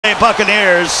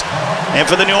Buccaneers, and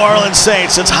for the New Orleans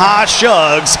Saints, it's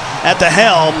Shugz at the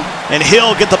helm, and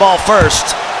he'll get the ball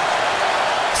first.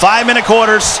 5-minute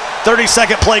quarters,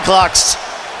 30-second play clocks,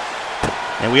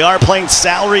 and we are playing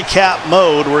salary cap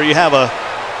mode where you have a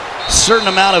certain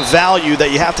amount of value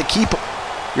that you have to keep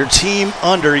your team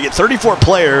under. You get 34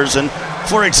 players, and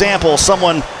for example,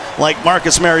 someone like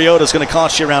Marcus Mariota is going to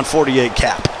cost you around 48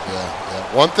 cap.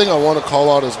 Yeah. One thing I want to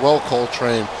call out as well,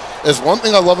 Coltrane, is one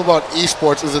thing I love about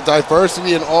esports is the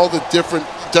diversity in all the different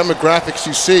demographics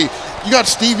you see. You got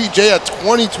Stevey J at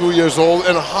 22 years old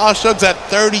and Shugz at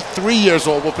 33 years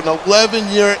old with an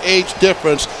 11-year age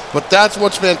difference. But that's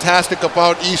what's fantastic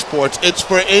about esports. It's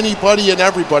for anybody and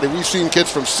everybody. We've seen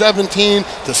kids from 17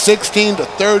 to 16 to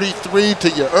 33 to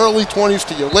your early 20s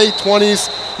to your late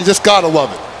 20s. You just got to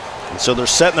love it. And so they're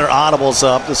setting their audibles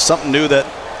up. This is something new that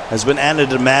has been added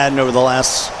to Madden over the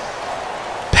last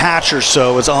patch or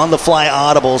so. It's on the fly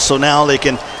audibles, so now they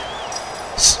can,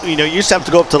 you know, you used to have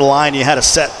to go up to the line. You had a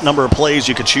set number of plays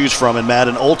you could choose from in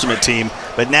Madden Ultimate Team,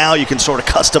 but now you can sort of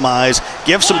customize,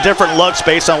 give some different looks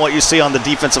based on what you see on the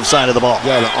defensive side of the ball.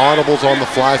 Yeah, the audibles on the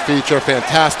fly feature,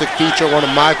 fantastic feature, one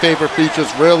of my favorite features.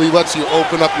 Really lets you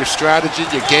open up your strategy,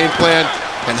 your game plan,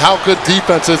 and how good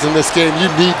defense is in this game. You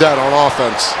need that on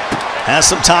offense. Has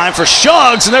some time for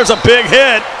Shugz, and there's a big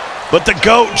hit, but the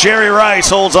GOAT, Jerry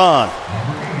Rice, holds on.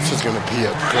 This is going to be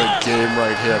a good game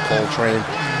right here, Coltrane.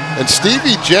 And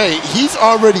Stevey J, he's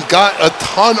already got a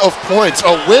ton of points.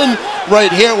 A win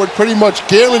right here would pretty much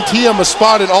guarantee him a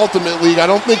spot in Ultimate League. I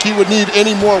don't think he would need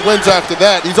any more wins after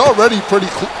that. He's already pretty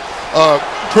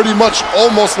much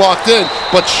almost locked in.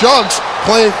 But Shugz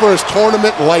playing for his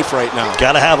tournament life right now.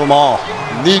 Got to have them all.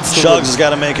 Needs to Shugz has got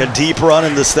to make a deep run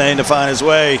in this thing to find his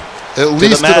way at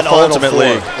least to the Madden Ultimate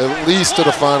League. At least to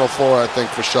the Final Four, I think,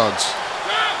 for Shugz.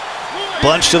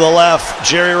 Bunch to the left,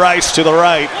 Jerry Rice to the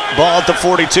right. Ball at the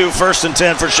 42, 1st and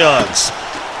 10 for Shugz.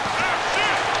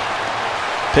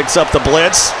 Picks up the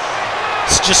blitz.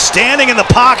 It's just standing in the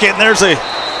pocket, and there's a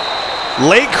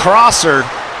late crosser.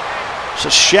 It's a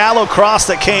shallow cross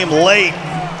that came late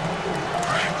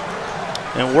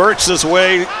and works his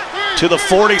way to the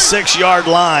 46-yard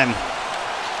line.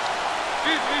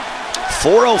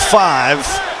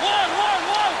 4:05.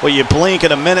 Well, you blink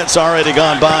and a minute's already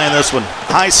gone by in this one.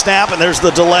 High snap, and there's the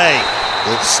delay.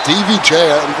 It's Stevey J,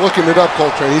 I'm looking it up,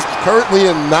 Coltrane. He's currently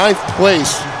in 9th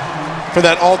place for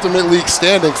that Ultimate League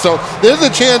standing. So there's a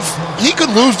chance he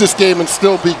could lose this game and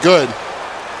still be good.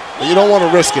 But you don't want to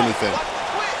risk anything.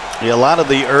 Yeah, a lot of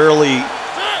the early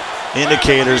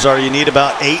indicators are you need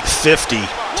about 850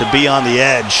 to be on the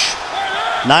edge.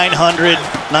 900,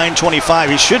 925,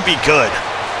 he should be good.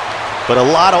 But a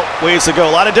lot of ways to go,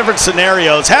 a lot of different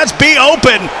scenarios. Has B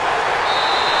open.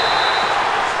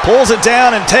 Pulls it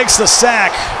down and takes the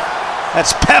sack.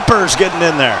 That's Peppers getting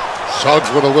in there. Shugz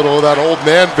with a little of that old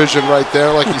man vision right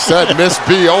there, like you said. Miss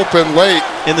B open late.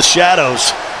 In the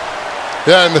shadows.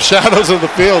 Yeah, in the shadows of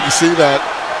the field, you see that.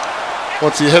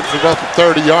 Once he hits about the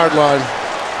 30-yard line,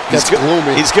 gets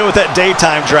gloomy. He's good with that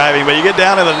daytime driving, but you get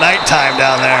down to the nighttime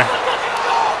down there.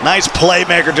 Nice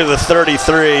playmaker to the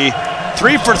 33.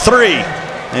 3 for 3,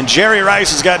 and Jerry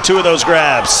Rice has got 2 of those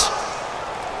grabs.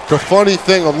 The funny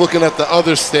thing, I'm looking at the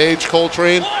other stage,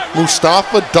 Coltrane.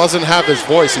 Mustafa doesn't have his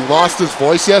voice. He lost his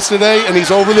voice yesterday, and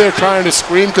he's over there trying to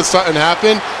scream because something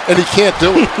happened, and he can't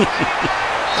do it.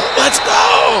 Let's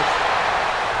go!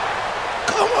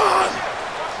 Come on!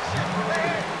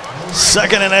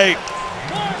 2nd and 8.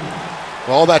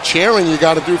 All that cheering you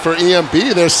got to do for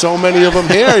EMB, there's so many of them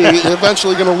here, you're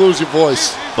eventually going to lose your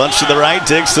voice. Bunch to the right,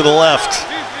 Diggs to the left.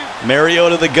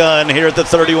 Mariota the gun here at the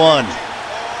 31.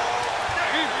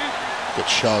 Good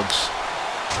Shugz.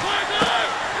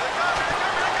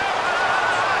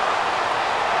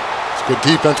 It's good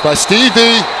defense by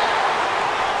Stevey.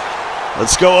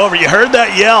 Let's go over. You heard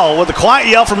that yell. With a quiet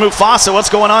yell from Mufasa. What's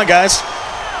going on, guys?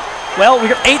 Well,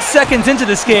 we're 8 seconds into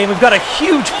this game. We've got a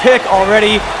huge pick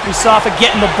already. Mustafa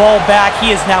getting the ball back.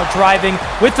 He is now driving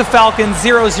with the Falcons.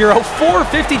 0-0.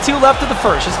 4:52 left of the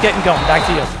first. Just getting going. Back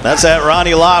to you. That's at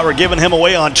Ronnie Lott. We're giving him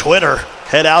away on Twitter.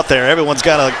 Head out there. Everyone's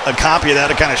got a copy of that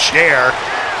to kind of share.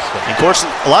 And of course,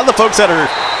 a lot of the folks that are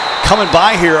coming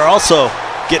by here are also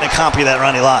getting a copy of that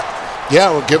Ronnie Lott.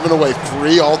 Yeah, we're giving away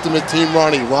free Ultimate Team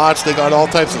Ronnie Lotts. They got all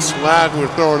types of swag.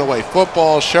 We're throwing away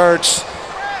football, shirts.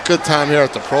 Good time here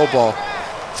at the Pro Bowl.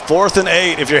 4th and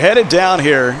 8. If you're headed down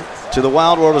here to the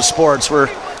wild world of sports, we're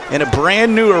in a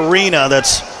brand new arena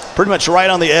that's pretty much right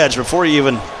on the edge before you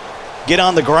even get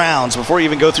on the grounds, before you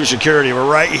even go through security. We're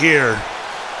right here.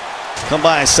 Come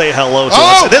by and say hello to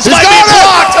us. This might be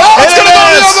blocked. Oh, it's going to go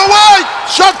the other way.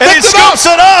 And he scoops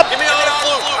it up. Give me all the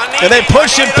flute. I need And they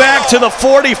push it back to the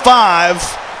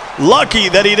 45. Lucky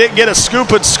that he didn't get a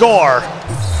scoop and score.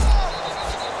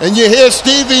 And you hear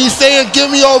Stevey saying, give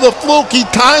me all the fluke. He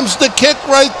times the kick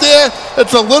right there.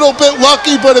 It's a little bit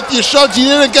lucky, but if you Shugz, you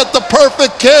didn't get the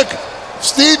perfect kick.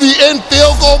 Stevey in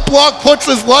field goal block, puts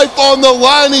his life on the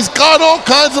line. He's got all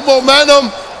kinds of momentum.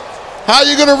 How are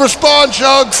you going to respond,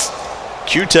 Shugz?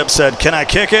 Q-Tip said, can I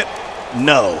kick it?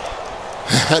 No,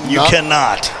 you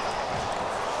cannot.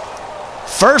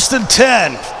 1st and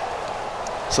 10.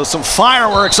 So some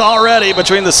fireworks already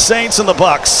between the Saints and the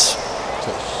Bucks. It's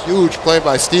a huge play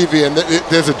by Stevey, and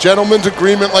there's a gentleman's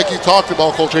agreement like you talked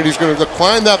about, Coach. He's going to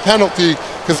decline that penalty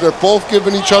because they're both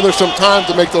giving each other some time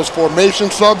to make those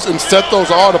formation subs and set those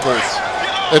audibles.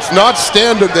 It's not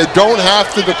standard. They don't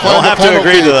have to decline the penalty, to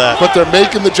agree to that. But they're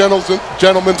making the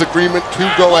gentleman's agreement to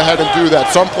go ahead and do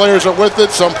that. Some players are with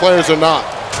it, some players are not.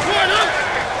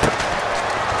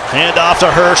 Hand off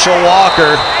to Herschel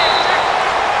Walker.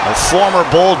 A former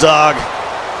Bulldog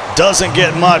doesn't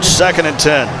get much. 2nd and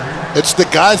 10. It's the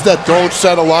guys that don't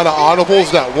set a lot of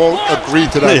audibles that won't agree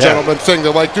to that gentleman's thing.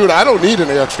 They're like, dude, I don't need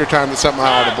any extra time to set my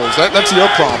audibles. That's your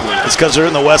problem. It's because they're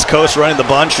in the West Coast running the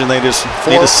bunch, and they just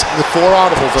need to the 4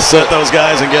 audibles. Set those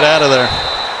guys and get out of there.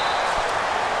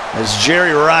 As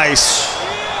Jerry Rice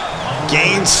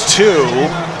gains 2.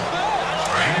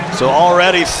 So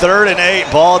already 3rd and 8.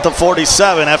 Ball at the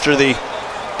 47 after the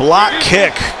block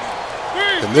kick.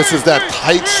 And this is that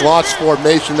tight slots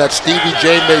formation that Stevey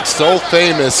J made so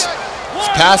famous. He's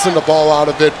passing the ball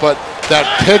out of it, but that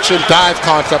pitch and dive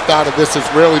concept out of this has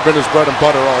really been his bread and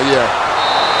butter all year.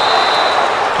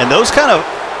 And those kind of,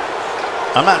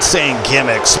 I'm not saying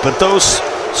gimmicks, but those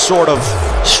sort of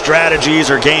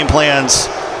strategies or game plans,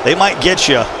 they might get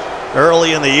you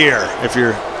early in the year if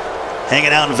you're hanging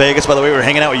out in Vegas. By the way, we were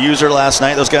hanging out with User last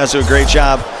night. Those guys do a great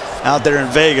job out there in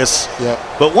Vegas. Yep.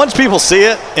 But once people see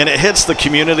it and it hits the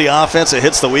community offense, it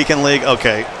hits the weekend league,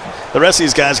 okay, the rest of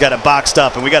these guys got it boxed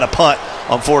up, and we got a punt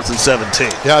on 4th and 17.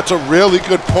 Yeah, it's a really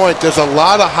good point. There's a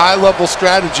lot of high-level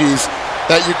strategies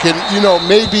that you can,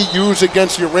 maybe use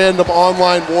against your random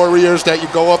online warriors that you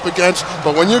go up against.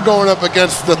 But when you're going up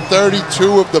against the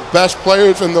 32 of the best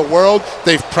players in the world,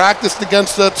 they've practiced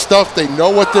against that stuff. They know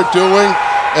what they're doing.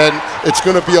 And it's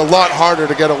going to be a lot harder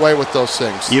to get away with those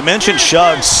things. You mentioned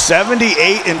Shugz,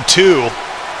 78 and 2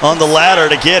 on the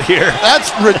ladder to get here. That's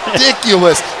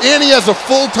ridiculous. And he has a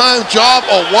full-time job,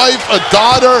 a wife, a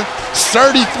daughter,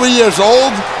 33 years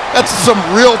old. That's some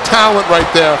real talent right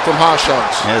there from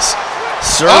Shugz. Yes,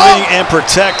 serving and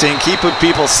protecting, keeping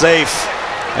people safe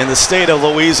in the state of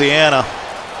Louisiana.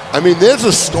 I mean, there's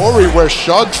a story where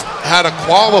Shugz had to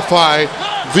qualify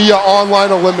via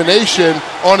online elimination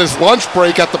on his lunch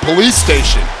break at the police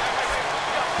station.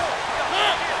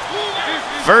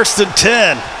 1st and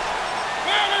 10.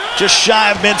 Just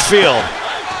shy of midfield.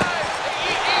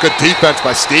 Good defense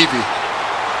by Stevey.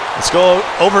 Let's go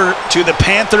over to the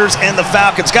Panthers and the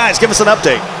Falcons. Guys, give us an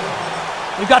update.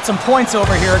 We've got some points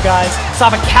over here, guys.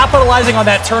 Safa capitalizing on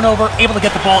that turnover, able to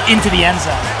get the ball into the end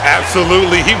zone.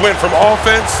 Absolutely. He went from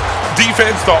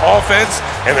defense to offense,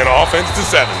 and then offense to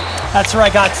 7. That's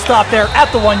right, got stopped there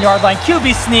at the 1-yard line.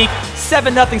 QB sneak,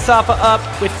 7-0 Safa up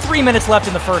with 3 minutes left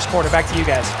in the first quarter. Back to you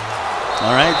guys.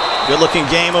 All right, good-looking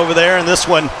game over there. And this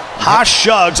one,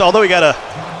 Shugz, although he got a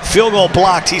field goal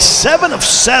blocked, he's 7 of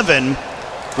 7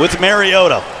 with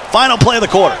Mariota. Final play of the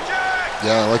quarter.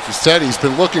 Yeah, like you said, he's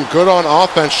been looking good on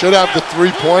offense. Should have the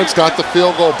 3 points, got the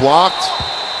field goal blocked.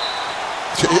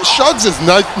 Shugz is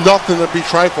nothing to be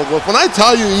trifled with. When I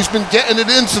tell you he's been getting it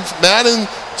in since Madden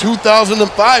 2005,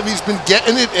 he's been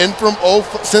getting it in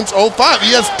since 05.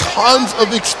 He has tons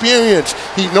of experience.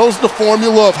 He knows the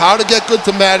formula of how to get good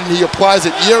to Madden. He applies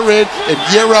it year in and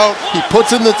year out. He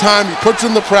puts in the time, he puts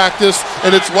in the practice,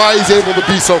 and it's why he's able to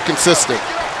be so consistent.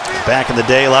 Back in the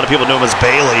day, a lot of people knew him as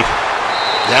Bailey.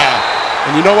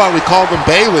 Yeah, and you know why we called him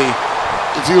Bailey?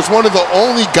 Is he was one of the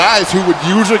only guys who would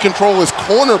user control his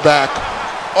cornerback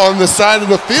on the side of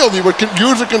the field. He would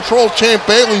user control Champ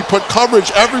Bailey, put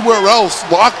coverage everywhere else,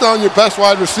 lock down your best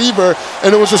wide receiver,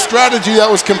 and it was a strategy that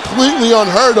was completely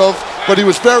unheard of, but he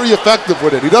was very effective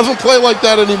with it. He doesn't play like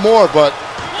that anymore, but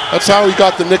that's how he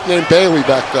got the nickname Bailey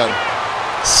back then.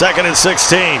 2nd and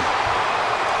 16.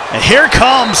 And here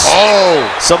comes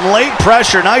some late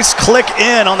pressure. Nice click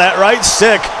in on that right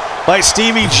stick by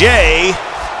Stevey J.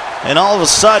 And all of a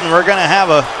sudden, we're going to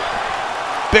have a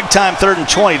big-time 3rd and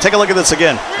 20. Take a look at this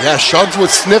again. Yeah, Shugz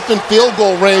was sniffing field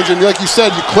goal range, and like you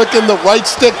said, you click in the right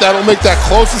stick, that'll make that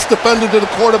closest defender to the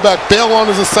quarterback bail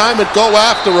on his assignment, go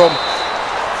after him.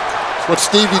 what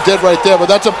Stevey did right there, but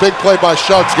that's a big play by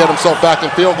Shugz to get himself back in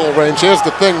field goal range. Here's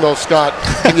the thing, though, Scott.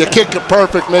 When you kick it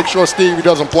perfect, make sure Stevey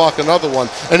doesn't block another one.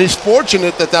 And he's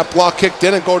fortunate that that block kick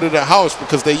didn't go to the house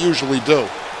because they usually do.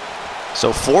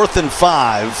 So 4th and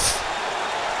 5.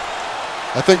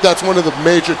 I think that's one of the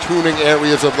major tuning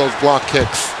areas of those block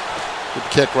kicks. Good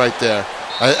kick right there.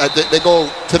 They go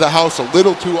to the house a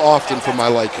little too often for my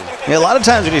liking. Yeah, a lot of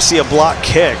times when you see a block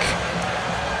kick,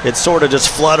 it sort of just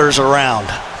flutters around.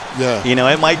 Yeah. You know,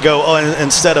 it might go,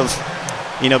 instead of,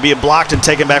 you know, being blocked and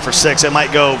taken back for 6, it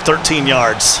might go 13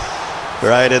 yards,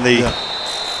 right? And then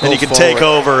you can take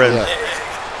over. And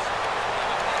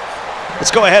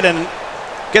let's go ahead and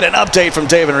get an update from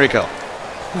Dave and Rico.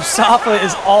 Mustafa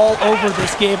is all over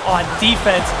this game on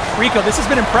defense. Rico, this has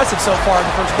been impressive so far in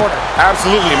the first quarter.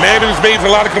 Absolutely. Madden's made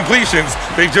a lot of completions.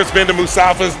 They've just been to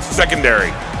Mustafa's secondary.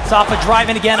 Mustafa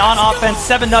driving again on offense,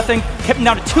 7-0. Kept him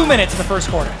down to 2 minutes in the first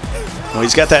quarter. Well,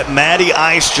 he's got that Matty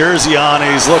Ice jersey on,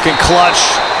 and he's looking clutch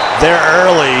there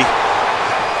early.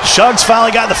 Shugz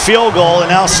finally got the field goal, and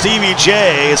now Stevey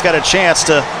J has got a chance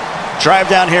to drive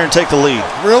down here and take the lead.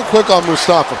 Real quick on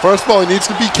Mustafa. First of all, he needs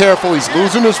to be careful. He's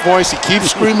losing his voice. He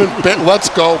keeps screaming, let's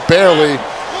go, barely.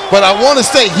 But I want to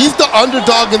say, he's the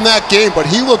underdog in that game, but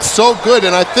he looks so good,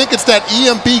 and I think it's that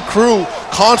EMB crew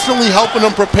constantly helping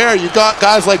him prepare. You got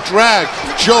guys like Drag,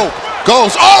 Joe,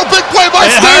 goes, oh, big play by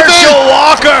Stevey! Herschel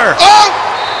Walker! Oh!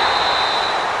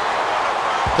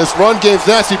 His run game's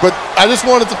nasty, but I just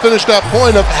wanted to finish that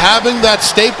point of having that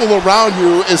staple around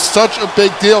you is such a big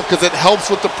deal because it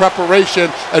helps with the preparation,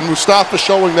 and Mustafa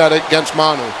showing that against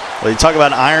Manu. Well, you talk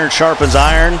about iron sharpens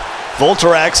iron.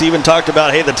 Volterax even talked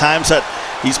about, hey, the times that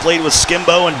he's played with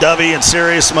Skimbo and Dovey and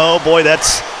Serious Mo, boy,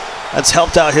 that's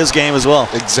helped out his game as well.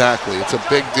 Exactly, it's a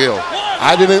big deal.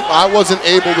 I wasn't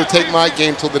able to take my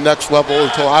game to the next level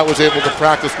until I was able to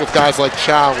practice with guys like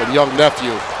Chow and Young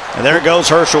Nephew. And there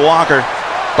goes Herschel Walker.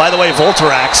 By the way,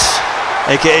 Volterax,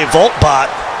 a.k.a.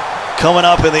 Voltbot, coming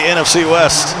up in the NFC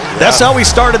West. Yeah. That's how we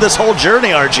started this whole journey,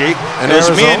 RG. And it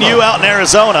was me and you out in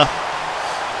Arizona.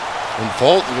 And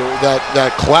Volt,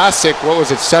 that classic, what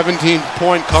was it,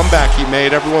 17-point comeback he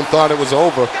made. Everyone thought it was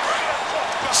over.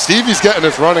 Stevey's getting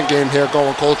his running game here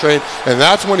going, Coltrane, and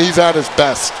that's when he's at his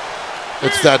best.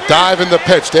 It's that dive in the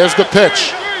pitch. There's the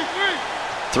pitch.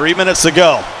 3 minutes to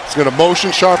go. He's going to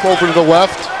motion sharp over to the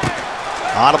left.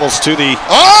 Audibles to the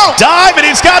dive, and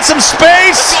he's got some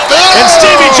space. And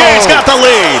Stevey J's got the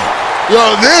lead. Yo,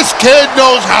 this kid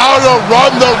knows how to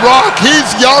run the rock. He's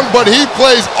young, but he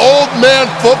plays old man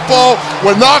football.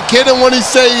 We're not kidding when he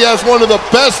say he has one of the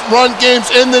best run games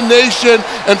in the nation.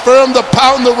 And for him to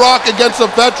pound the rock against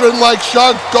a veteran like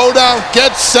Shugz, go down,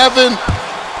 get 7.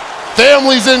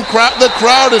 Families in the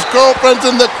crowd, his girlfriend's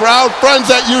in the crowd, friends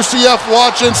at UCF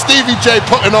watching. Stevey J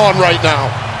putting on right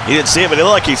now. He didn't see it, but it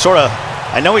looked like he sort of,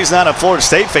 I know he's not a Florida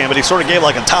State fan, but he sort of gave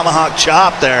like a tomahawk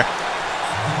chop there.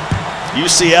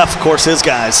 UCF, of course, his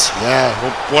guys. Yeah,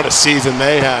 what a season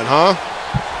they had, huh?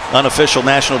 Unofficial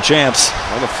national champs.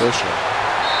 Unofficial.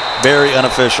 Very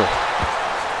unofficial.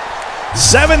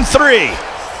 7-3.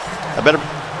 I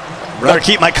better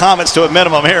keep my comments to a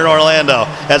minimum here in Orlando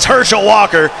as Herschel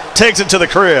Walker takes it to the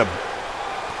crib.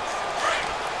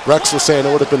 Rex was saying it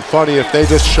would have been funny if they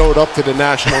just showed up to the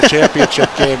national championship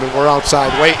game and we're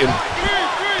outside waiting.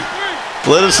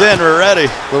 Let us in, we're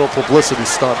ready. Little publicity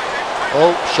stunt.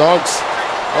 Oh, Shugz.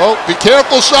 Oh, be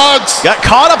careful, Shugz. Got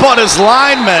caught up on his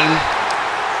lineman.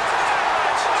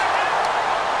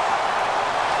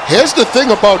 Here's the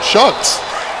thing about Shugz.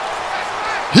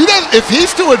 If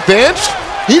he's too advanced,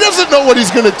 he doesn't know what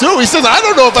he's going to do. He says, I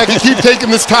don't know if I can keep taking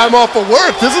this time off of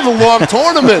work. This is a long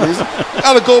tournament. He's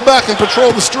got to go back and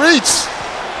patrol the streets.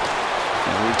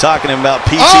 We're talking about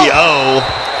PTO,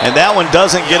 and that one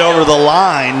doesn't get over the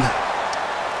line.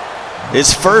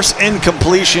 His first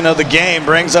incompletion of the game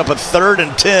brings up a 3rd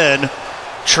and 10,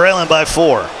 trailing by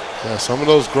 4. Yeah, some of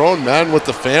those grown men with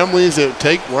the families that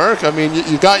take work. I mean,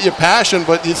 you got your passion,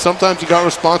 but sometimes you got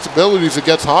responsibilities. It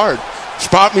gets hard.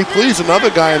 Spot me, please, another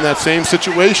guy in that same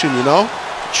situation, you know?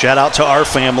 Shout out to our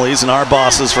families and our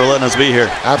bosses for letting us be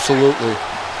here. Absolutely.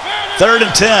 3rd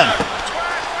and 10.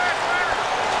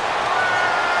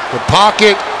 Good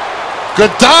pocket.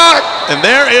 Good dot. And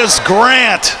there is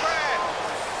Grant.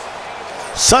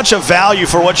 Such a value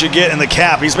for what you get in the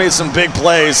cap. He's made some big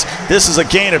plays. This is a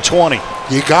gain of 20.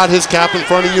 You got his cap in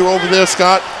front of you over there,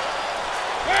 Scott?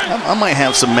 I might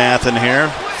have some math in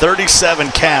here. 37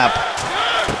 cap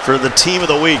for the team of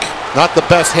the week. Not the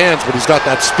best hands, but he's got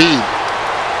that speed.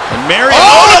 And Marion,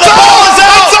 the ball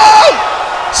is out!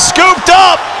 Scooped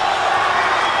up!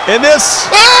 And this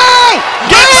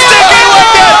gets sticky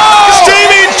with it!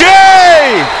 Stevey J!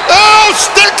 Oh,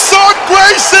 sticks on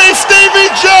Gracie.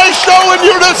 Stevie J showing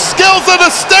you the skills of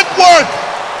the stick work.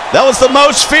 That was the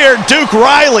most feared Duke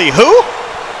Riley. Who?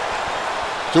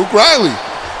 Duke Riley.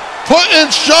 Putting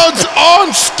Shugz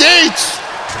on skates.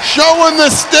 Showing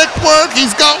the stick work.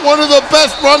 He's got one of the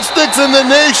best run sticks in the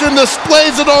nation.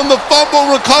 Displays it on the fumble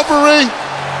recovery.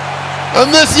 And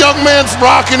this young man's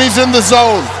rocking. He's in the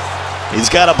zone. He's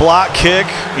got a block kick.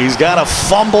 He's got a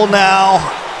fumble now.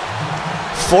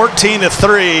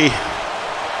 14-3.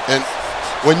 And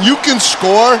when you can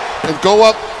score and go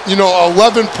up,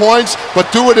 11 points,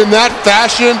 but do it in that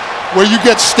fashion where you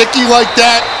get sticky like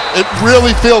that, it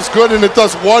really feels good and it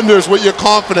does wonders with your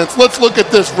confidence. Let's look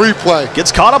at this replay.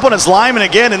 Gets caught up on his lineman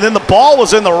again, and then the ball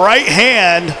was in the right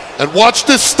hand. And watch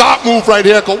this stop move right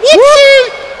here. Go whoopsie,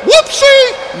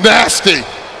 whoopsie, nasty.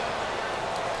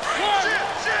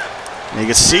 You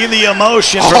can see the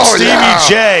emotion from Stevie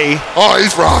J. Oh,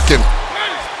 he's rocking.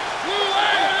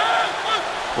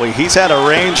 Boy, he's had a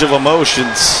range of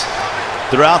emotions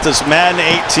throughout this Madden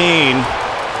 18.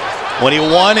 When he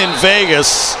won in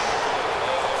Vegas,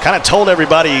 kind of told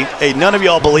everybody, hey, none of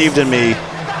y'all believed in me,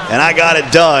 and I got it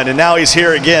done. And now he's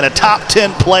here again, a top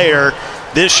 10 player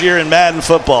this year in Madden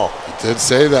football. He did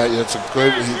say that. It's a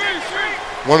good,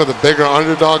 one of the bigger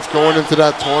underdogs going into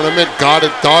that tournament. Got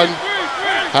it done.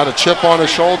 Had a chip on his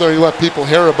shoulder. He let people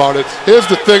hear about it. Here's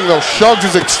the thing, though. Shugz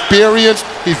is experienced.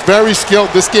 He's very skilled.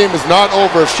 This game is not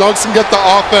over. If Shugz can get the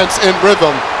offense in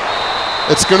rhythm,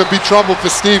 it's going to be trouble for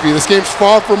Stevie. This game's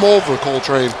far from over,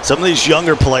 Coltrane. Some of these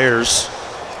younger players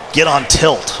get on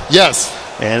tilt. Yes.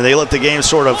 And they let the game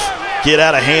sort of get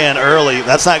out of hand early.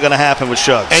 That's not going to happen with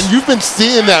Shugz. And you've been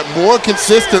seeing that more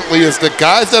consistently as the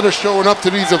guys that are showing up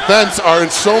to these events are in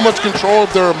so much control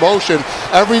of their emotion.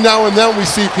 Every now and then we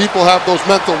see people have those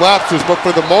mental lapses, but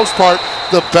for the most part,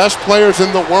 the best players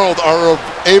in the world are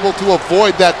able to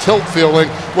avoid that tilt feeling,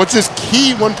 which is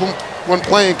key when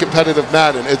playing competitive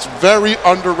Madden. It's very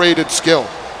underrated skill.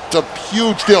 It's a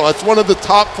huge deal. It's one of the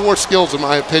top 4 skills, in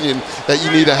my opinion, that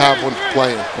you need to have when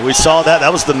playing. We saw that.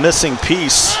 That was the missing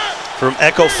piece from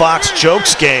Echo Fox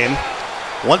Joke's game.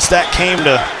 Once that came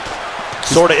to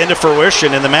sort of into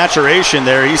fruition in the maturation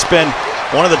there, he's been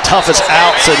one of the toughest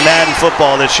outs in Madden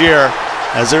football this year,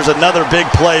 as there's another big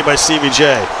play by Stevie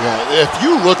J. Yeah, if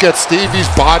you look at Stevie's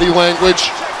body language,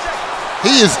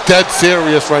 he is dead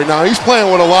serious right now. He's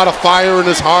playing with a lot of fire in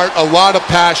his heart, a lot of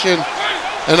passion.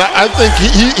 And I think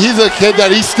he's a kid that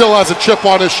he still has a chip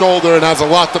on his shoulder and has a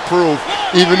lot to prove,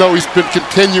 even though he's been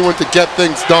continuing to get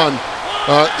things done.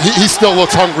 He still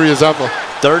looks hungry as ever.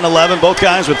 3rd and 11, both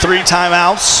guys with 3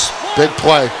 timeouts. Big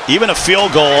play. Even a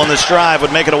field goal on this drive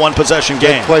would make it a 1-possession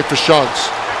game. Big play for Shugz.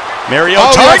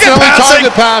 Mariota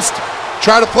target pass.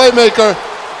 Try to playmaker.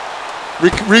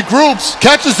 Regroups,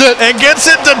 catches it. And gets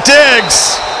it to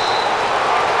Diggs.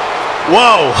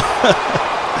 Whoa.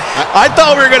 I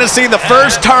thought we were going to see the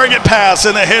first target pass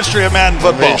in the history of Madden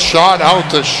football. Shot out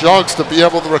to Shugz to be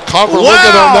able to recover. Wow. Look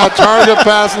at him, that target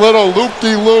pass, little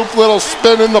loop-de-loop, little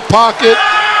spin in the pocket.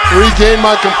 Regain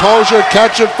my composure,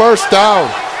 catch it, first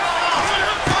down.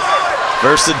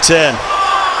 1st and 10.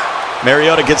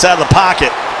 Mariota gets out of the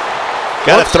pocket.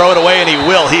 Got to throw it away, and he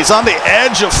will. He's on the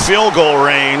edge of field goal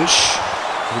range.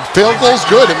 Field goal's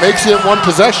good. It makes you 1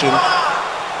 possession.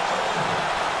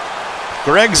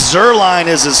 Greg Zuerlein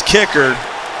is his kicker.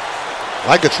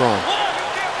 Legatron.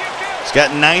 He's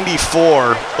got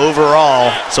 94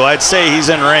 overall, so I'd say he's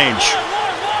in range.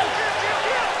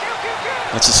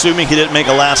 That's assuming he didn't make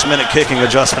a last-minute kicking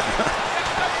adjustment.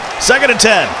 2nd and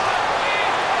 10.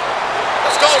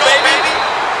 Let's go, baby.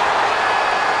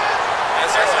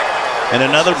 And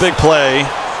another big play.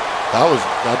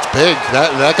 That's big.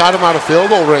 That got him out of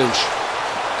field goal range.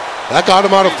 That got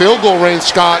him out of field goal range,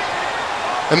 Scott.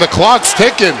 And the clock's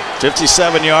ticking.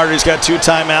 57-yarder. He's got 2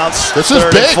 timeouts. This is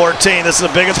big. 14. This is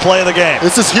the biggest play of the game.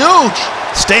 This is huge.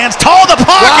 Stands tall in the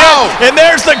pocket. Wow. And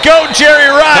there's the GOAT, Jerry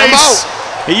Rice.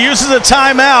 Timeout. He uses a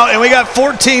timeout, and we got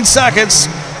 14 seconds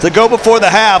to go before the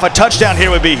half. A touchdown here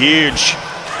would be huge.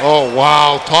 Oh,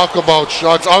 wow. Talk about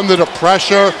Shugz under the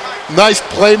pressure. Nice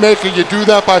playmaker. You do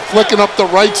that by flicking up the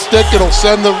right stick. It'll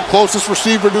send the closest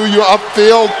receiver to you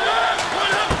upfield.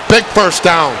 Big first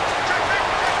down.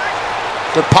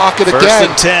 Good pocket again. 1st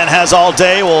and 10 has all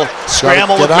day. We'll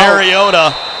scramble with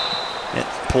Mariota.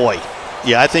 Boy,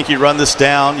 yeah, I think you run this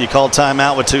down. You call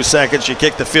timeout with 2 seconds. You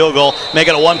kick the field goal. Make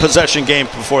it a 1-possession game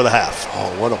before the half.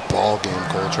 Oh, what a ball game,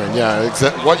 Coltrane. Yeah,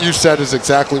 what you said is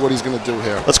exactly what he's going to do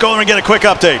here. Let's go over and get a quick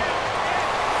update.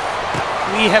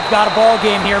 We have got a ball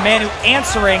game here. Manu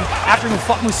answering after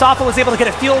Mustafa was able to get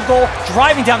a field goal,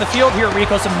 driving down the field here,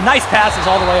 Rico. Some nice passes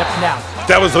all the way up and down.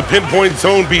 that was a pinpoint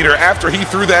zone beater. After he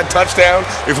threw that touchdown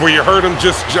is where you heard him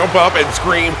just jump up and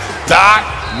scream, "Dot,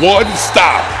 one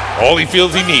stop." All he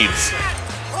feels he needs.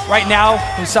 Right now,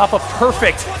 Mustafa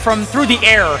perfect from through the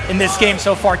air in this game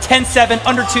so far. 10-7,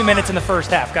 under 2 minutes in the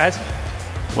first half, guys.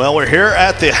 Well, we're here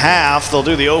at the half. They'll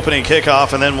do the opening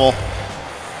kickoff, and then we'll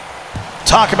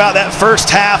talk about that first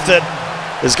half that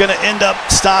is going to end up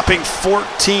stopping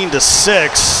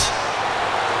 14-6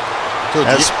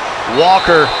 as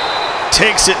Walker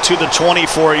takes it to the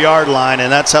 24-yard line, and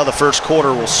that's how the first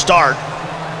quarter will start.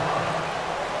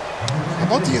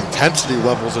 How about the intensity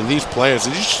levels in these players?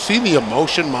 Did you see the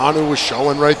emotion Manu was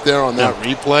showing right there on that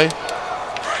replay?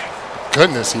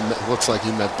 Goodness, he looks like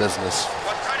he meant business.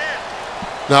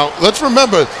 Now, let's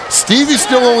remember, Stevey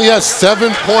still only has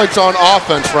 7 points on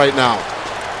offense right now.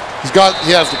 He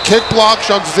has the kick block.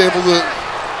 Shugz is able to,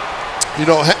 you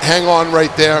know, hang on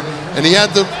right there. And he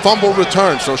had the fumble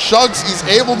return. So Shugz, he's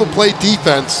able to play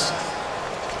defense.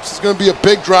 This is going to be a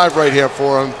big drive right here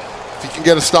for him. If he can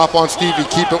get a stop on Stevey,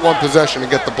 keep it one possession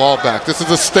and get the ball back. This is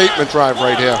a statement drive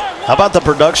right here. How about the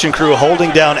production crew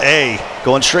holding down A,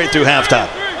 going straight through halftime?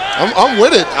 I'm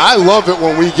with it. I love it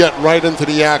when we get right into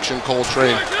the action,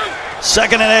 Coltrane.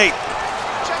 2nd and 8.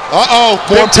 Uh-oh,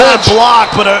 big time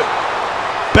block, but a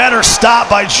better stop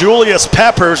by Julius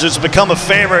Peppers, who's become a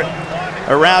favorite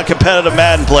around competitive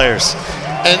Madden players.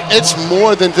 And it's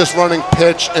more than just running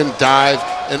pitch and dive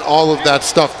and all of that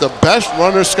stuff. The best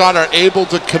runners, Scott, are able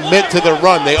to commit to the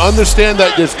run. They understand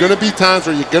that there's going to be times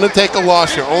where you're going to take a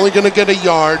loss. You're only going to get a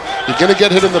yard. You're going to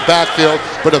get hit in the backfield,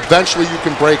 but eventually you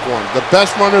can break one. The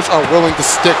best runners are willing to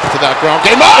stick to that ground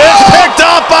game. Oh! It's picked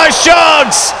up by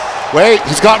Shugz. Wait,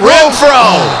 he's got room.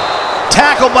 Renfro.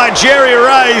 Tackled by Jerry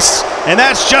Rice, and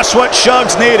that's just what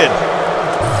Shugz needed.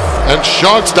 And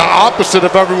Shugz, the opposite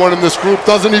of everyone in this group,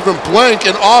 doesn't even blink,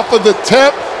 and off of the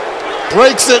tip,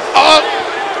 breaks it up.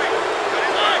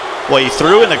 Well, he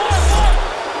threw in a,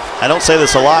 I don't say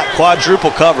this a lot,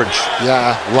 quadruple coverage.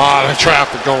 Yeah, a lot of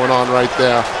traffic going on right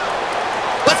there.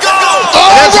 Let's go!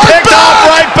 Oh, it's picked off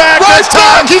right back this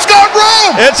time. He's got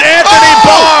room. It's Anthony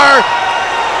Barr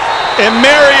and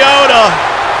Mariota.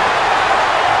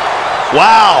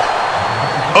 Wow.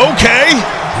 Okay.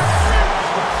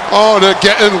 Oh, they're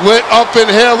getting lit up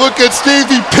in here. Look at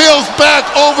Stevey, peels back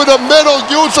over the middle.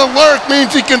 Use alert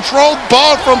means he controlled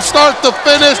ball from start to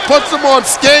finish, puts him on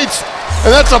skates,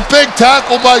 and that's a big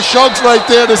tackle by Shugz right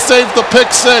there to save the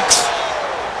pick 6.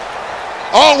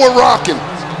 Oh, we're rocking.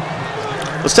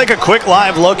 Let's take a quick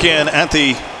live look in at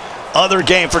the other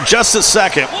game for just a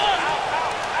second.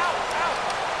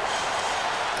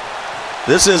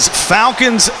 This is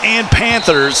Falcons and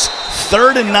Panthers,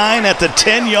 3rd and 9 at the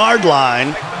 10-yard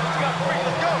line.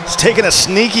 It's taking a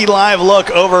sneaky live look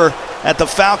over at the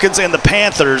Falcons and the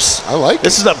Panthers. I like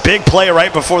this. Is a big play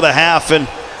right before the half and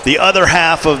the other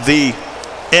half of the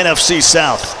NFC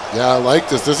South. Yeah, I like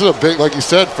this. This is a big, like you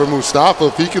said, for Mustafa.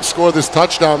 If he could score this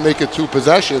touchdown, make it 2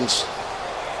 possessions.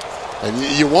 And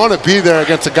you want to be there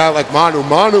against a guy like Manu.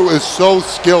 Manu is so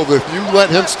skilled. If you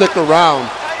let him stick around,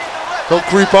 he'll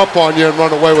creep up on you and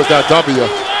run away with that W.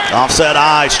 Offset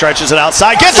eye, stretches it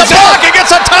outside, gets a block, and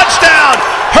gets a touchdown!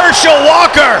 Herschel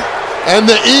Walker! And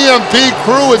the EMP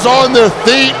crew is on their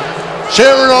feet,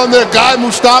 cheering on their guy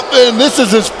Mustafa, and this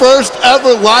is his first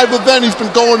ever live event. He's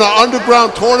been going to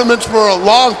underground tournaments for a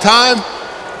long time.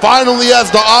 Finally has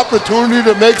the opportunity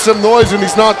to make some noise, and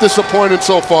he's not disappointed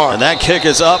so far. And that kick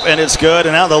is up, and it's good,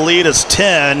 and now the lead is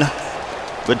 10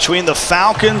 between the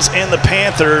Falcons and the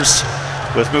Panthers,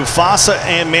 with Mufasa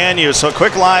and Manu. So a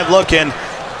quick live look in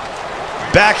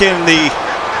back in the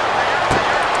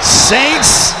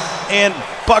Saints and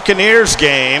Buccaneers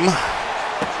game.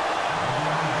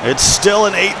 It's still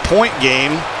an 8-point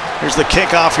game. Here's the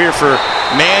kickoff here for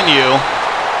Manu.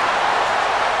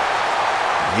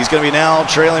 He's going to be now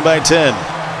trailing by 10.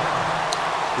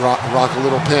 Rock a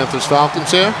little Panthers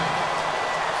Falcons here.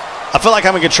 I feel like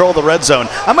I'm in control of the red zone.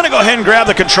 I'm going to go ahead and grab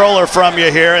the controller from you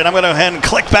here, and I'm going to go ahead and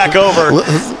click back over.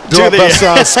 Do our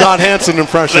best Scott Hansen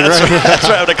impression, that's right? That's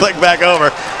right. I'm going to click back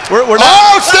over. We're not.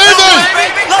 Oh, Stevey!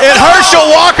 And Herschel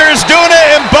Walker is doing it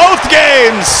in both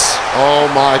games. Oh,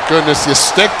 my goodness. You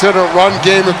stick to the run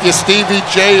game if you're Stevey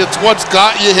J. It's what's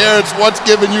got you here. It's what's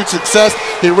given you success.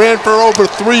 He ran for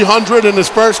over 300 in his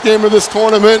first game of this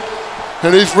tournament,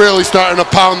 and he's really starting to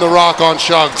pound the rock on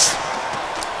Shugz.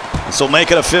 So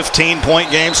make it a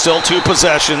 15-point game, still 2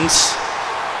 possessions,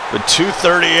 with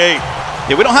 2:38.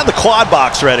 Yeah, we don't have the quad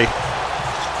box ready.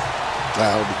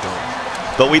 That would be dumb.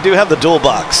 But we do have the dual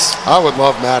box. I would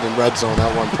love Madden Red Zone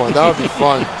at one point. That would be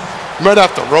fun. You might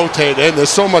have to rotate in. There's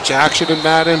so much action in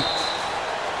Madden.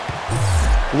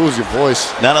 Lose your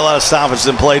voice. Not a lot of stoppage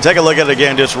in play. Take a look at it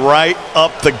again. Just right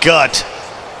up the gut.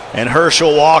 And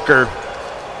Herschel Walker.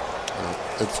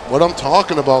 It's what I'm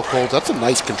talking about, Cole. That's a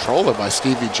nice controller by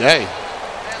Stevie J.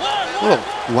 Little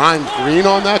lime green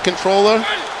on that controller.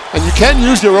 And you can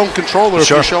use your own controller if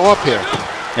you show up here.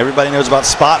 Everybody knows about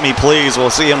Spot Me Please. We'll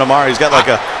see him tomorrow. He's got like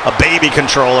a baby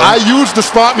controller. I use the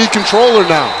Spot Me controller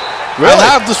now. Really? I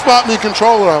have the Spot Me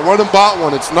controller. I went and bought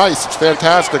one. It's nice. It's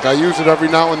fantastic. I use it every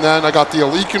now and then. I got the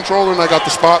Elite controller and I got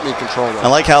the Spot Me controller. I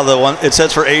like how the one, it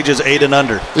says for ages 8 and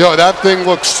under. Yo, that thing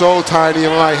looks so tiny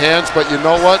in my hands, but you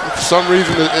know what? For some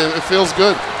reason, it feels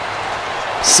good.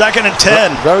 2nd and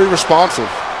 10. Very responsive.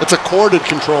 It's a corded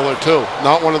controller too,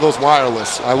 not one of those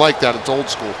wireless. I like that. It's old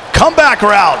school. Comeback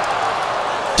route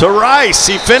to Rice.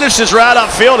 He finished his route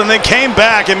upfield and then came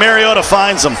back, and Mariota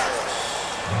finds him.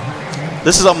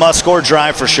 This is a must-score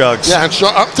drive for Shugz. Yeah, and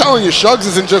I'm telling you, Shugz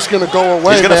isn't just going to go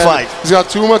away. He's going to fight. He's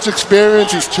got too much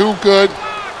experience. He's too good.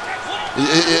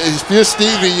 If you're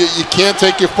Stevie, you can't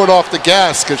take your foot off the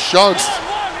gas because Shugz,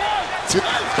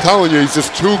 I'm telling you, he's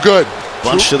just too good.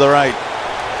 Bunch to the right.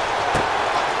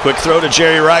 Quick throw to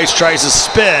Jerry Rice. Tries to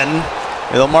spin.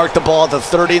 They'll mark the ball at the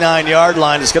 39-yard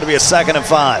line. It's going to be a 2nd and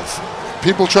 5.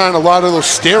 People trying a lot of those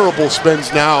steerable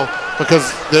spins now,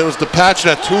 because there was the patch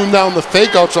that tuned down the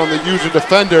fakeouts on the user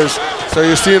defenders, so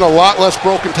you're seeing a lot less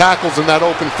broken tackles in that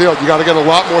open field. You got to get a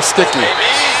lot more sticky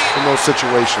in those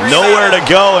situations. Nowhere to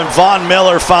go, and Von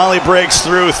Miller finally breaks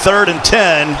through. 3rd and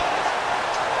 10.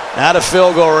 Out of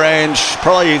field goal range.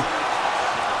 Probably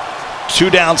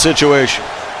 2-down situation.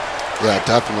 Yeah,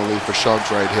 definitely for Shugz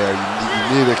right here.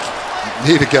 You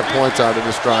need to get points out of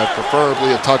this drive,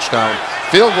 preferably a touchdown.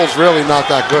 Field goal's really not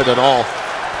that good at all.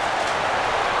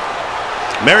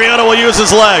 Mariota will use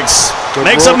his legs.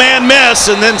 Makes a man miss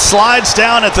and then slides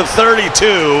down at the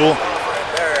 32.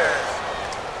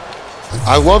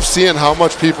 I love seeing how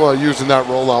much people are using that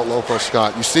rollout loco,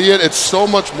 Scott. You see it? It's so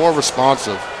much more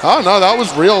responsive. Oh, no, that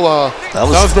was real. That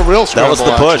was the real scramble. That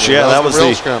was the push, actually. yeah. That was the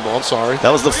real scramble. I'm sorry.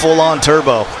 That was the full-on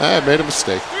turbo. I made a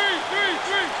mistake.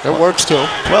 It works, too.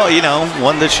 Well, you know,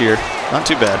 one this year. Not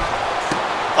too bad.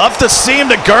 Up the seam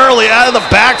to Gurley out of the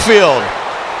backfield.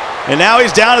 And now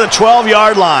he's down to the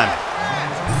 12-yard line.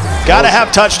 Got to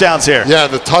have touchdowns here. Yeah,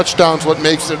 the touchdown's what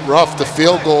makes it rough. The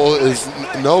field goal is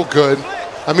no good.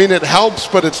 I mean, it helps,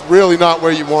 but it's really not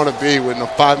where you want to be in a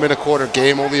 5-minute quarter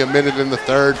game, only a minute in the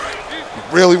third.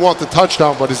 You really want the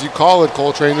touchdown, but as you call it,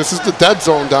 Coltrane, this is the dead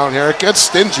zone down here. It gets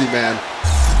stingy, man.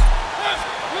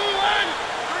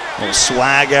 A little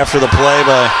swag after the play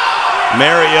by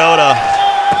Mariota.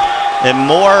 And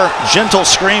more gentle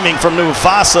screaming from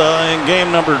Mufasa in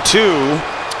game number 2.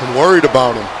 I'm worried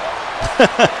about him.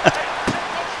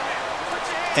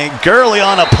 And Gurley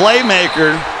on a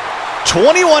playmaker.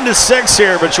 21-6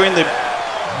 here between the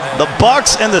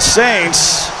Bucs and the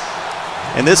Saints.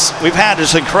 And this, we've had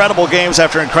just incredible games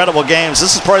after incredible games.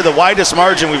 This is probably the widest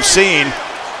margin we've seen.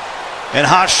 And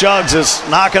Hot Shugz is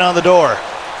knocking on the door.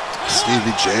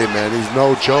 Stevie J, man, he's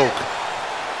no joke.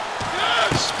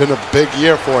 It's been a big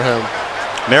year for him.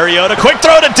 Mariota, quick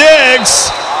throw to Diggs.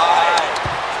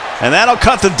 And that'll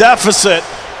cut the deficit.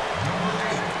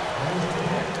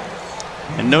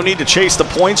 And no need to chase the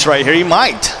points right here. He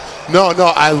might. No,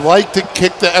 I like to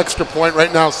kick the extra point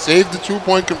right now. Save the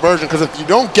 2-point conversion, because if you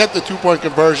don't get the 2-point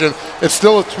conversion, it's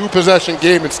still a 2-possession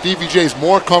game, and Stevie J's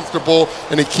more comfortable,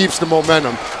 and he keeps the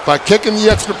momentum. By kicking the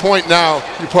extra point now,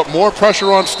 you put more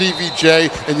pressure on Stevie J,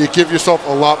 and you give yourself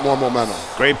a lot more momentum.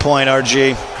 Great point,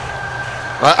 RG.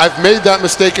 I've made that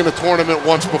mistake in a tournament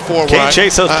once before. Can't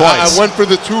chase those points. I went for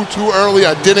the 2 too early.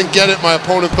 I didn't get it. My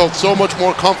opponent felt so much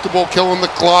more comfortable killing the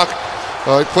clock.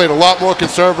 He played a lot more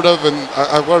conservative, and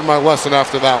I learned my lesson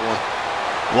after that one.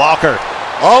 Walker.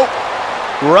 Oh.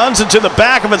 Runs into the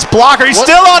back of his blocker. He's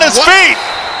still on his feet.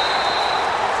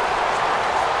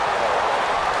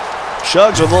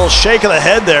 Shugz with a little shake of the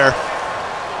head there.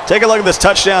 Take a look at this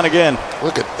touchdown again.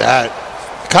 Look at that.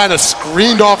 Kind of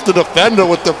screened off the defender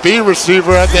with the B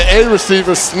receiver, and the A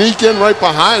receiver sneak in right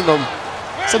behind him.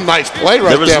 It's a nice play right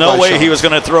there. There was no way he was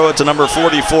going to throw it to number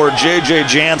 44, J.J.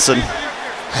 Jansen.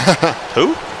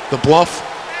 Who? The bluff.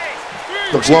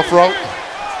 The bluff route.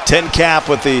 10 cap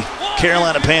with the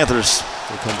Carolina Panthers.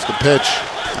 Here comes the pitch.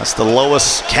 That's the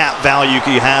lowest cap value you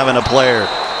can have in a player.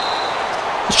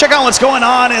 Let's check out what's going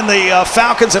on in the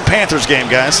Falcons and Panthers game,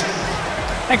 guys.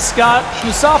 Thanks, Scott.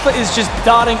 Mustafa is just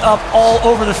dotting up all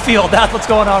over the field. That's what's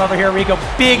going on over here, Rico.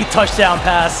 Big touchdown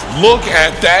pass. Look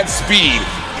at that speed.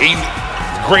 He's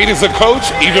great as a coach,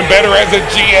 even better as a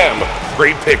GM.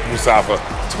 Great pick, Mustafa.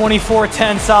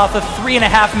 24-10 Safa,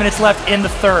 3.5 minutes left in the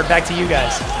third. Back to you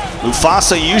guys.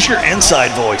 Mufasa, use your inside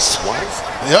voice. What?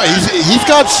 Yeah, he's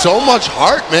got so much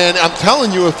heart, man. I'm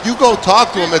telling you, if you go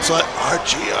talk to him, it's like,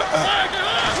 Archie,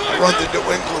 I run the New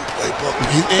England playbook.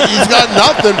 He's got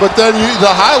nothing, but then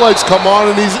the highlights come on,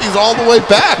 and he's all the way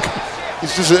back.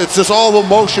 It's just all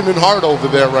emotion and heart over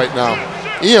there right now.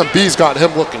 EMB's got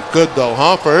him looking good, though,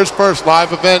 huh? For his first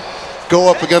live event, go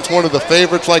up against one of the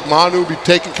favorites like Manu, be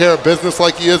taking care of business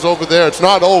like he is over there. It's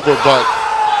not over, but...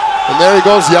 And there he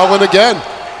goes yelling again.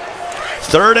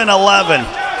 3rd and 11.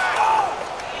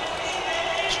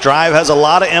 This drive has a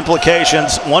lot of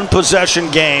implications. One possession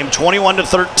game,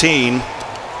 21-13.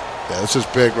 Yeah, this is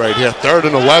big right here. 3rd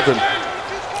and 11.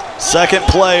 Second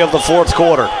play of the 4th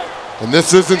quarter. And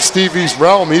this isn't Stevie's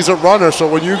realm. He's a runner, so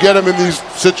when you get him in these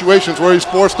situations where he's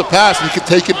forced to pass, he can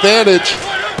take advantage.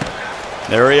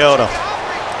 Mariota.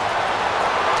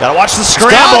 Gotta watch the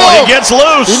scramble. He gets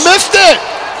loose. He missed it.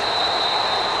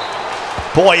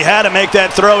 Boy, he had to make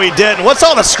that throw. He did. And what's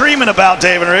all the screaming about,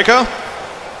 Dave Enrico?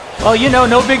 Well, you know,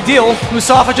 no big deal.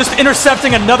 Mustafa just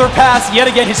intercepting another pass, yet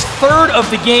again, his 3rd of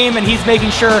the game, and he's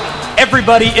making sure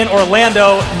everybody in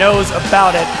Orlando knows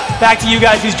about it. Back to you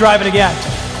guys. Who's driving again?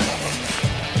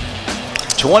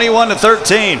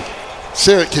 21-13.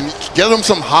 Sarah, can you get him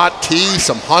some hot tea,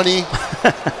 some honey?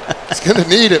 He's gonna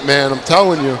need it, man. I'm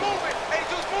telling you.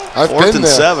 I've 4th been and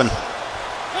there. 7.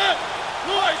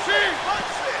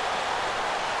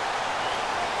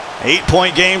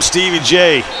 Eight-point game, Stevie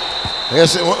J.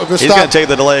 He's He's going to take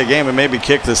the delay of game and maybe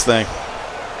kick this thing.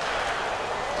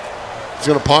 He's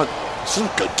going to punt. This is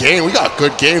a good game. We got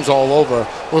good games all over.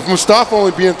 With Mustafa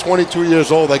only being 22 years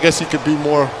old, I guess he could be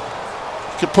more...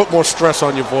 could put more stress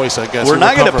on your voice, I guess. We're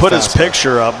not going to put his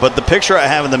picture up, but the picture I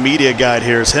have in the media guide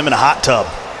here is him in a hot tub.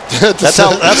 That's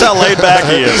how laid back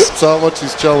he is. That's how much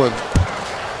he's chilling.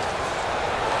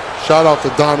 Shout out to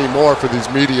Donnie Moore for these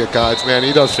media guides, man.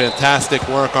 He does fantastic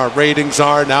work. Our ratings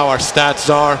are, now our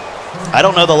stats are. I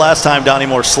don't know the last time Donnie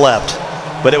Moore slept,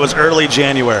 but it was early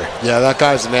January. Yeah, that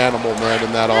guy's an animal, man,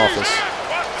 in that office.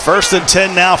 1st and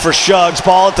 10 now for Shugz.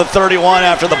 Ball at the 31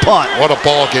 after the punt. What a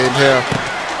ball game here.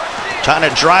 Trying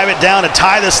to drive it down and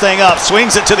tie this thing up.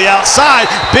 Swings it to the outside.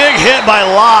 Big hit by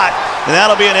Lott, and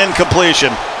that'll be an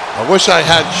incompletion. I wish I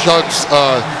had Shugz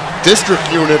district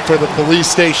unit for the police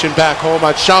station back home.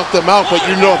 I'd shout them out, but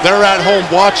you know they're at home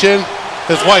watching.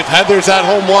 His wife Heather's at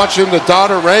home watching, the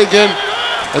daughter Reagan.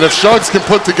 And if Shugz can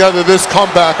put together this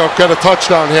comeback, I'll get a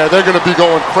touchdown here. They're going to be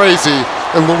going crazy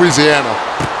in Louisiana.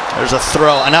 There's a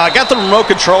throw. Now I got the remote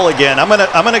control again. I'm gonna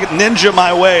ninja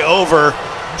my way over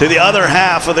to the other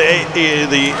half of the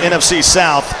NFC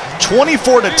South.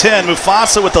 24-10.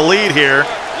 Mufasa with the lead here.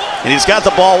 And he's got the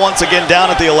ball once again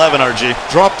down at the 11, RG.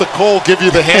 Drop the Cole, give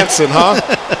you the Hanson, huh?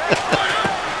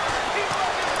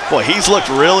 Boy, he's looked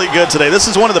really good today. This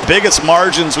is one of the biggest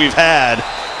margins we've had.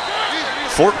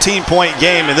 14-point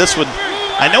game, and this would,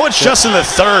 I know it's just in the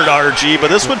 3rd, RG,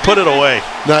 but this would put it away.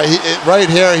 Now, right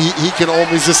here, he can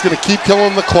he's just going to keep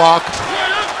killing the clock.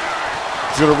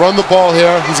 He's going to run the ball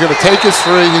here. He's going to take his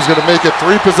 3. He's going to make it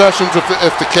 3 possessions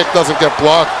if the kick doesn't get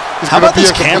blocked. How about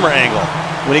this camera angle?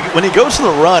 When he goes to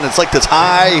the run, it's like this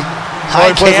high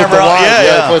camera.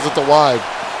 Yeah, he plays at the wide.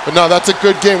 But no, that's a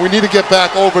good game. We need to get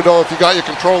back over, though. If you got your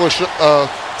controller,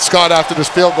 Scott, after this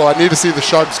field goal, I need to see the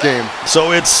Shugz game.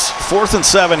 So it's 4th and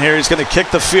 7 here. He's going to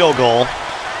kick the field goal.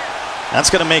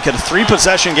 That's going to make it a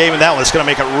 3-possession game, and that one's going to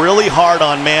make it really hard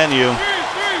on Manu.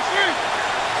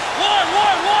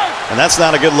 And that's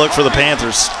not a good look for the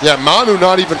Panthers. Yeah, Manu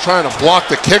not even trying to block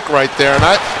the kick right there. And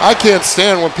I can't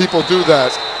stand when people do that.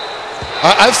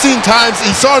 I've seen times,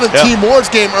 he saw it in T. Moore's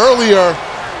game earlier,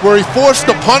 where he forced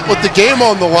the punt with the game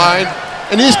on the line,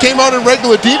 and he just came out in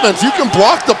regular defense. You can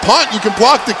block the punt, you can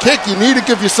block the kick. You need to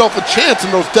give yourself a chance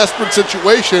in those desperate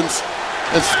situations.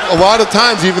 And a lot of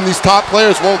times, even these top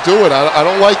players won't do it. I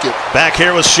don't like it. Back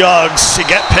here with Shugz. He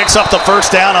picks up the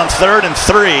first down on 3rd and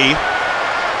 3.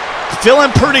 Feeling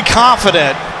pretty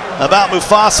confident about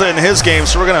Mufasa in his game,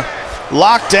 so we're going to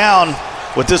lock down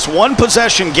with this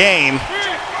 1-possession game.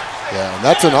 Yeah, and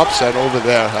that's an upset over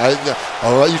there.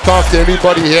 I'll let you talk to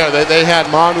anybody here. They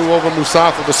had Manu over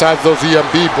Mustafa besides those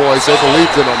EMB boys. They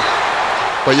believed in him.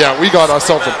 But yeah, we got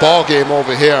ourselves a ball game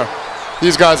over here.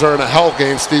 These guys are in a hell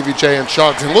game, Stevie J and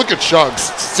Shugz. And look at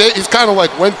Shugz. He's kind of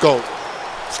like Winco.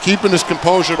 He's keeping his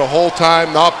composure the whole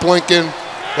time, not blinking.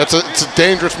 It's a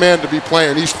dangerous man to be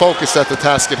playing. He's focused at the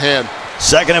task at hand.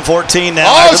 2nd and 14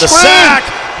 now after the sack.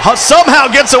 Somehow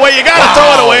gets away. You got to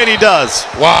throw it away, and he does.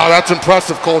 Wow, that's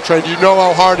impressive, Coltrane. You know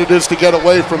how hard it is to get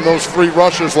away from those free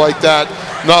rushers like that.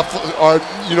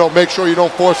 Make sure you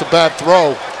don't force a bad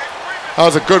throw. That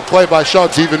was a good play by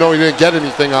Shugz, even though he didn't get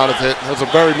anything out of it. That was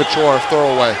a very mature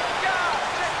throwaway.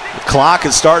 The clock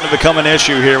is starting to become an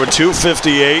issue here with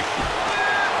 2:58.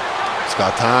 It's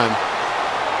got time.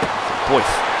 Boy,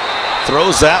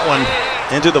 throws that one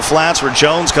into the flats where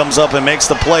Jones comes up and makes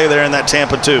the play there in that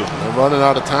Tampa 2. They're running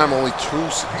out of time. Only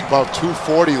about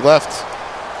 2:40 left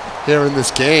here in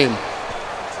this game.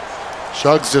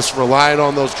 Shugz just relying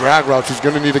on those drag routes. He's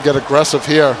going to need to get aggressive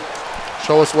here.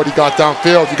 Show us what he got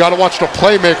downfield. You got to watch the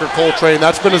playmaker, Coltrane.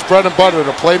 That's been his bread and butter,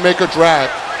 the playmaker drag.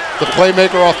 The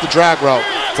playmaker off the drag route.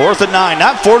 4th and 9,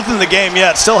 not 4th in the game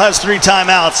yet. Still has 3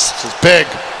 timeouts. This is big.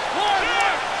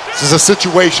 This is a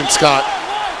situation, Scott.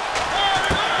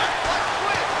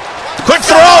 Quick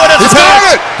throw and it's He's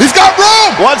got it. He's got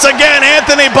room. Once again,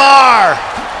 Anthony Barr.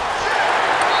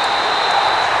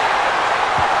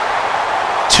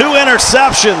 2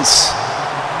 interceptions.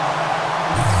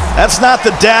 That's not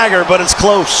the dagger, but it's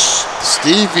close.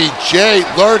 Stevie J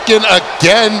lurking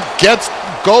again,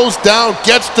 goes down,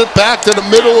 gets it back to the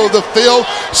middle of the field.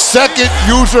 Second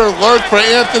user alert for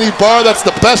Anthony Barr. That's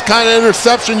the best kind of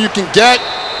interception you can get.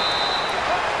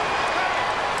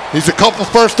 He's a couple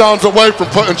first downs away from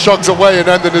putting Shugz away and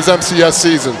ending his MCS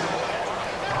season.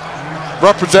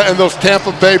 Representing those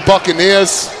Tampa Bay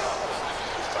Buccaneers.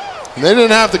 And they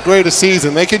didn't have the greatest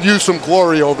season. They could use some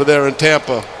glory over there in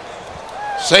Tampa.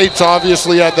 Saints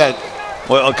obviously had that.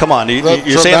 Well, come on. You're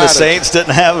saying the Saints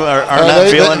didn't have, are not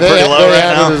feeling pretty low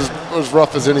right now? They had it as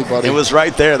rough as anybody. It was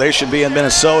right there. They should be in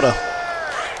Minnesota.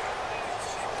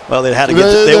 Well, they had to get.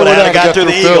 They would have got through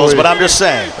the Eagles, but I'm just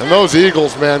saying. And those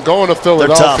Eagles, man, going to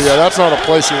Philadelphia, that's not a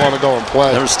place you want to go and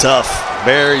play. That was tough.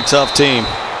 Very tough team.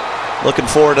 Looking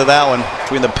forward to that one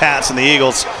between the Pats and the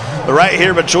Eagles. But right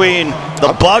here between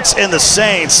the Bucs and the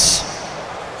Saints,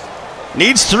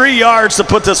 needs 3 yards to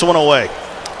put this one away.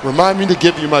 Remind me to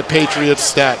give you my Patriots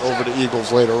stat over the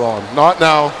Eagles later on. Not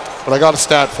now, but I got a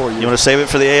stat for you. You want to save it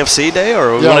for the AFC day,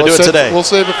 or we want to do it today? We'll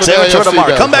save it for the AFC tomorrow.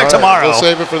 day. Come back tomorrow. We'll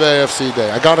save it for the AFC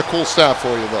day. I got a cool stat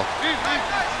for you, though.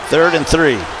 3rd and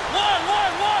 3. You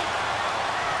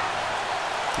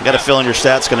got a feeling your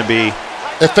stat's going to be.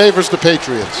 It favors the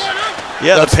Patriots.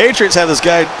 Yeah, the Patriots have this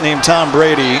guy named Tom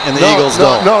Brady, and the Eagles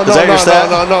don't. No, Is that your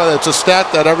stat? No. It's a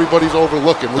stat that everybody's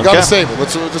overlooking. We got to save it.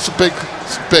 It's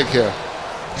big here.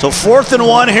 So 4th and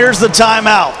 1. Here's the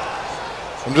timeout.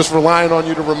 I'm just relying on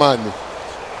you to remind me.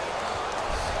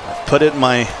 Put it in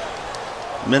my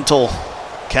mental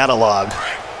catalog.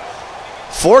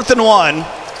 4th and 1.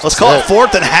 Let's call it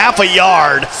 4th and half a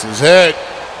yard. This is it.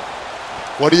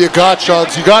 What do you got,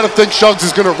 Shugz? You got to think Shugz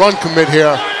is going to run commit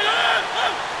here.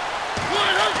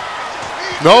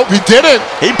 Nope, he didn't.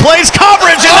 He plays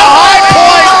coverage in the high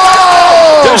point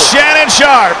to Shannon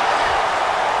Sharp.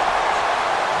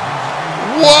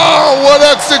 Wow, what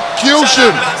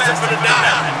execution.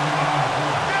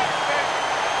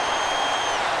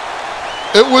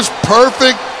 It was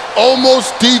perfect,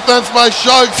 almost defense by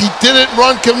Shugz. He didn't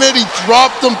run commit, he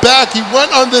dropped him back. He went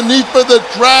underneath for the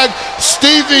drag.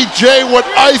 Stevie J with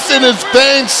ice in his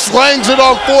veins, slangs it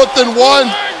on 4th and 1.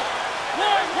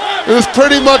 It was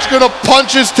pretty much going to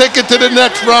punch his ticket to the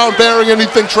next round, bearing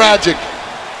anything tragic.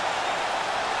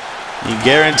 You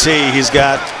guarantee he's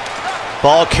got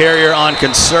ball carrier on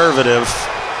conservative.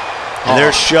 And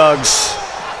there's Shugz.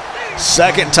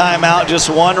 2nd timeout, just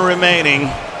 1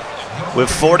 remaining with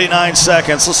 49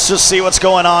 seconds. Let's just see what's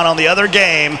going on the other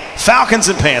game. Falcons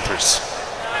and Panthers.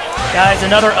 Guys,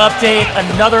 another update,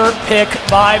 another pick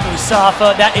by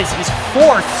Mustafa. That is his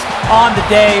 4th on the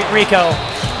day. Rico,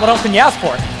 what else can you ask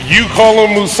for? You call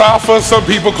him Mustafa, some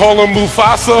people call him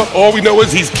Mufasa. All we know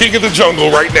is he's king of the jungle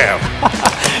right now.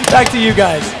 Back to you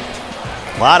guys.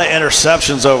 A lot of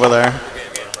interceptions over there.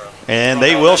 And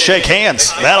they will shake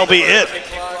hands. That'll be it.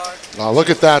 Look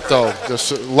at that, though.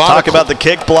 Just a lot Talk about the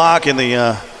kick block and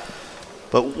the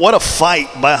but what a fight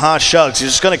by Shugz. He's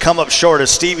just going to come up short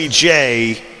as Stevie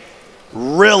J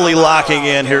really locking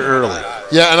in here early.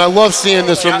 Yeah, and I love seeing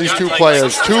this from these 2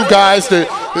 players. 2 guys, the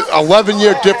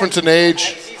 11-year difference in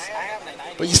age.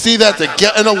 But you see that they're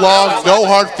getting along, no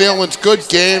hard feelings, good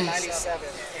game.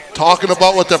 Talking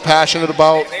about what they're passionate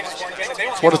about.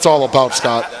 That's what it's all about,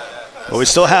 Scott. Well, we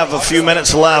still have a few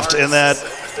minutes left in that